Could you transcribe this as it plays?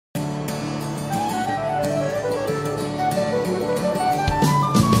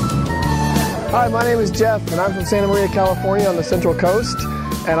Hi, my name is Jeff, and I'm from Santa Maria, California on the Central Coast,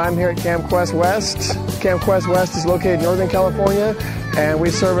 and I'm here at Camp Quest West. Camp Quest West is located in Northern California, and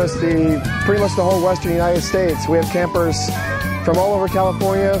we service pretty much the whole western United States. We have campers from all over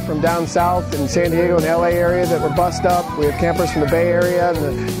California, from down south in San Diego and LA area that were bussed up. We have campers from the Bay Area and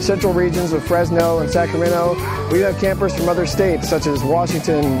the central regions of Fresno and Sacramento. We have campers from other states such as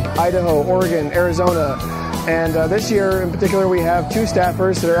Washington, Idaho, Oregon, Arizona. And this year in particular we have 2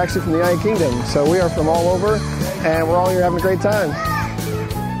 staffers that are actually from the United Kingdom. So we are from all over, and we're all here having a great time.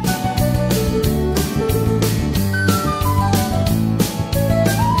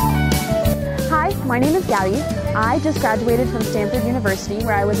 Hi, my name is Gabby. I just graduated from Stanford University,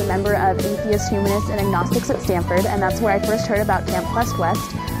 where I was a member of atheists, humanists, and agnostics at Stanford, and that's where I first heard about Camp Quest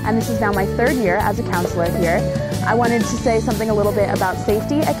West. And this is now my 3rd year as a counselor here. I wanted to say something a little bit about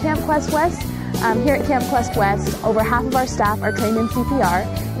safety at Camp Quest West. Here at Camp Quest West, over half of our staff are trained in CPR.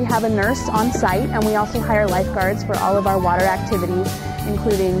 We have a nurse on site, and we also hire lifeguards for all of our water activities,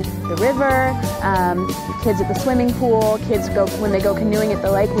 including the river, kids at the swimming pool, when they go canoeing at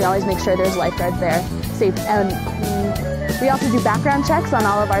the lake. We always make sure there's lifeguards there. Safe. We also do background checks on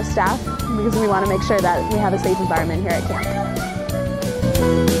all of our staff because we want to make sure that we have a safe environment here at camp.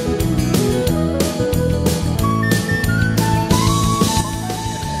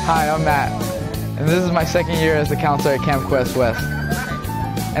 Hi, I'm Matt, and this is my 2nd year as a counselor at Camp Quest West.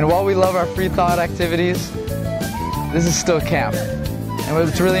 And while we love our free thought activities, this is still camp. And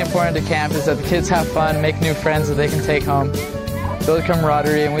what's really important to camp is that the kids have fun, make new friends that they can take home, build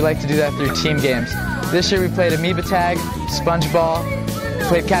camaraderie, and we like to do that through team games. This year we played amoeba tag, sponge ball,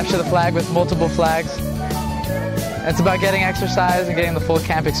 played capture the flag with multiple flags. And it's about getting exercise and getting the full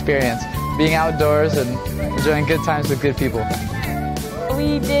camp experience, being outdoors and enjoying good times with good people.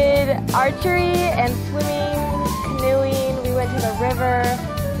 We did archery and swimming, canoeing, we went to the river,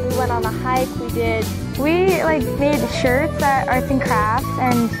 we went on a hike, We made shirts at Arts and Crafts,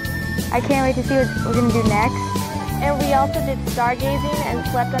 and I can't wait to see what we're going to do next. And we also did stargazing and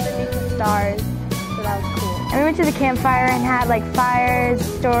slept underneath the stars, so that was cool. And we went to the campfire and had fires,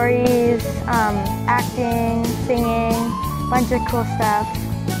 stories, acting, singing, a bunch of cool stuff.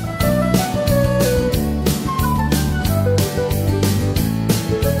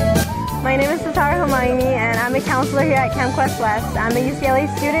 My name is Hermione, and I'm a counselor here at Camp Quest West. I'm a UCLA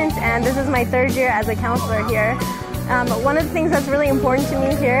student, and this is my 3rd year as a counselor here. One of the things that's really important to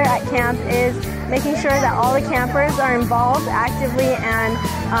me here at camp is making sure that all the campers are involved actively, and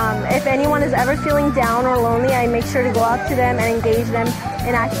if anyone is ever feeling down or lonely, I make sure to go up to them and engage them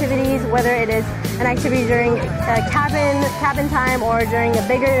in activities, whether it is an activity during cabin time or during a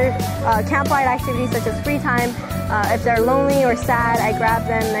bigger camp-wide activity such as free time. If they're lonely or sad, I grab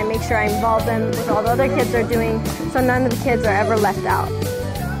them and I make sure I involve them with all the other kids are doing, so none of the kids are ever left out.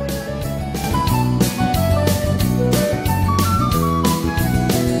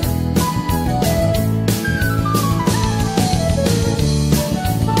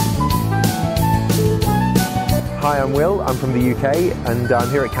 Hi, I'm Will. I'm from the UK, and I'm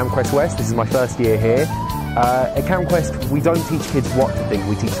here at Camp Quest West. This is my 1st year here. At Camp Quest, we don't teach kids what to think,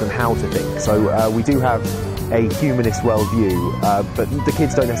 we teach them how to think. So we do have a humanist worldview, but the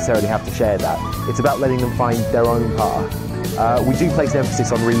kids don't necessarily have to share that. It's about letting them find their own path. We do place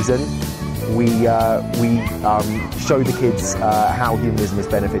emphasis on reason. We show the kids how humanism has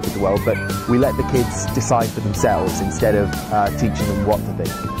benefited the world, but we let the kids decide for themselves instead of teaching them what to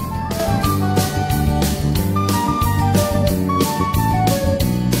think.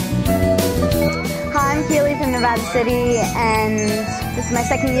 I'm Keely from Nevada City, and this is my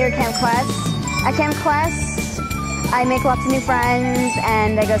 2nd year at Camp Quest. At Camp Quest, I make lots of new friends,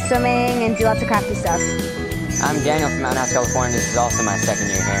 and I go swimming and do lots of crafty stuff. I'm Daniel from Mountain House, California. This is also my 2nd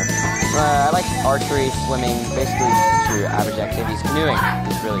year here. I like archery, swimming, basically through average activities. Canoeing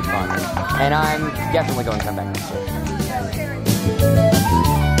is really fun, and I'm definitely going to come back next year.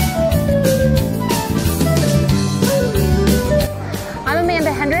 I'm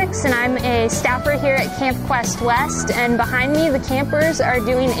Amanda Hendricks, and I'm a staffer here at Camp Quest West, and behind me the campers are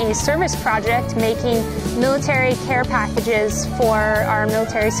doing a service project making military care packages for our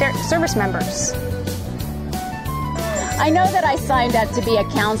military service members. I know that I signed up to be a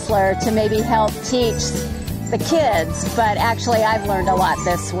counselor to maybe help teach the kids, but actually I've learned a lot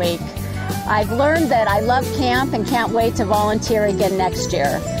this week. I've learned that I love camp and can't wait to volunteer again next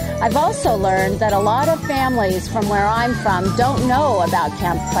year. I've also learned that a lot of families from where I'm from don't know about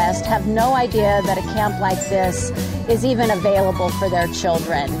Camp Quest, have no idea that a camp like this is even available for their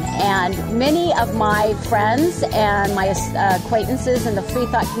children. And many of my friends and my acquaintances in the free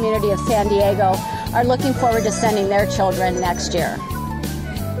thought community of San Diego are looking forward to sending their children next year.